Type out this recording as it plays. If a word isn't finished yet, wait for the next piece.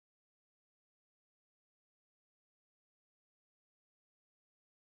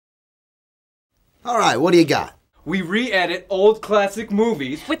All right, what do you got? We re-edit old classic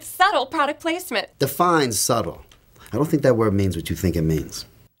movies with subtle product placement. Define subtle. I don't think that word means what you think it means.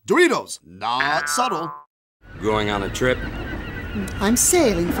 Doritos, not subtle. Going on a trip? I'm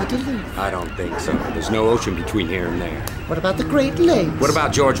sailing for Duluth. I don't think so. There's no ocean between here and there. What about the Great Lakes? What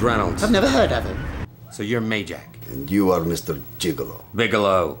about George Reynolds? I've never heard of him. So you're Majak. And you are Mr. Gigolo.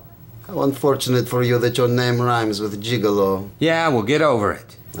 Bigelow. How unfortunate for you that your name rhymes with gigolo. Yeah, we'll get over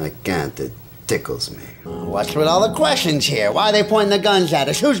it. I can't. It tickles me. What's with all the questions here? Why are they pointing the guns at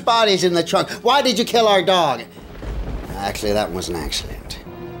us? Whose body's in the trunk? Why did you kill our dog? Actually, that was an accident.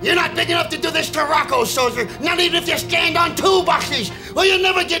 You're not big enough to do this to Rocco, soldier. Not even if you stand on 2 boxes. Well, you'll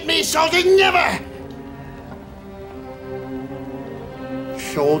never get me, soldier. Never.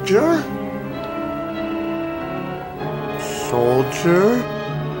 Soldier? Soldier?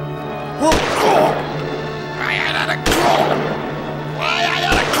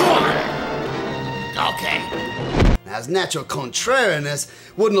 Okay. Now, his natural contrariness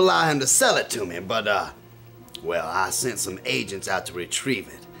wouldn't allow him to sell it to me, but, well, I sent some agents out to retrieve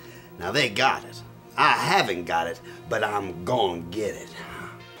it. Now, they got it. I haven't got it, but I'm gonna get it.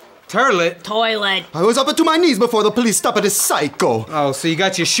 Turlet. Toilet. I was up to my knees before the police stopped this psycho. Oh, so you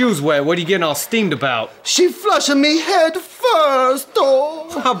got your shoes wet. What are you getting all steamed about? She flushed me head first,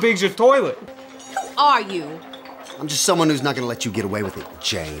 oh. How big's your toilet? Are you? I'm just someone who's not gonna let you get away with it,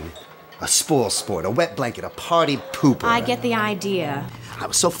 Jane. A spoil sport, a wet blanket, a party pooper. I get the idea. I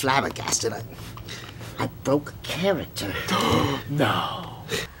was so flabbergasted, I broke character. No.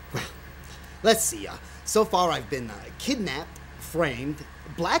 Let's see, so far I've been kidnapped, framed,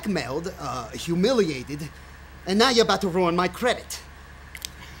 blackmailed, humiliated, and now you're about to ruin my credit.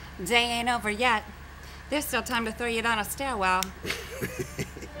 Day ain't over yet. There's still time to throw you down a stairwell.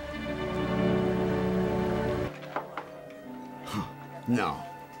 No,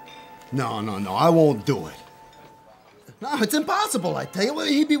 I won't do it. No, it's impossible, I tell you. Well,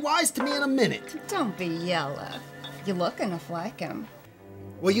 he'd be wise to me in a minute. Don't be yellow. You look enough like him.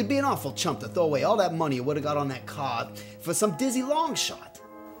 Well, you'd be an awful chump to throw away all that money you would have got on that car for some dizzy long shot.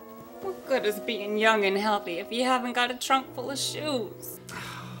 What good is being young and healthy if you haven't got a trunk full of shoes?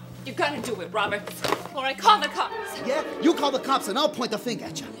 You gotta do it, Robert, or I call the cops. Yeah? You call the cops and I'll point the finger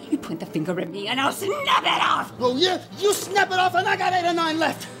at you. You point the finger at me and I'll snap it off. Oh, yeah? You snap it off and I got 8 or 9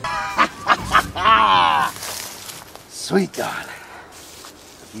 left. Sweet darling.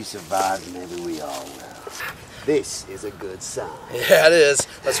 If you survive, maybe we all will. This is a good sign. Yeah, it is.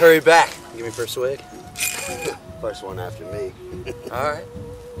 Let's hurry back. Give me first swig. First one after me. All right.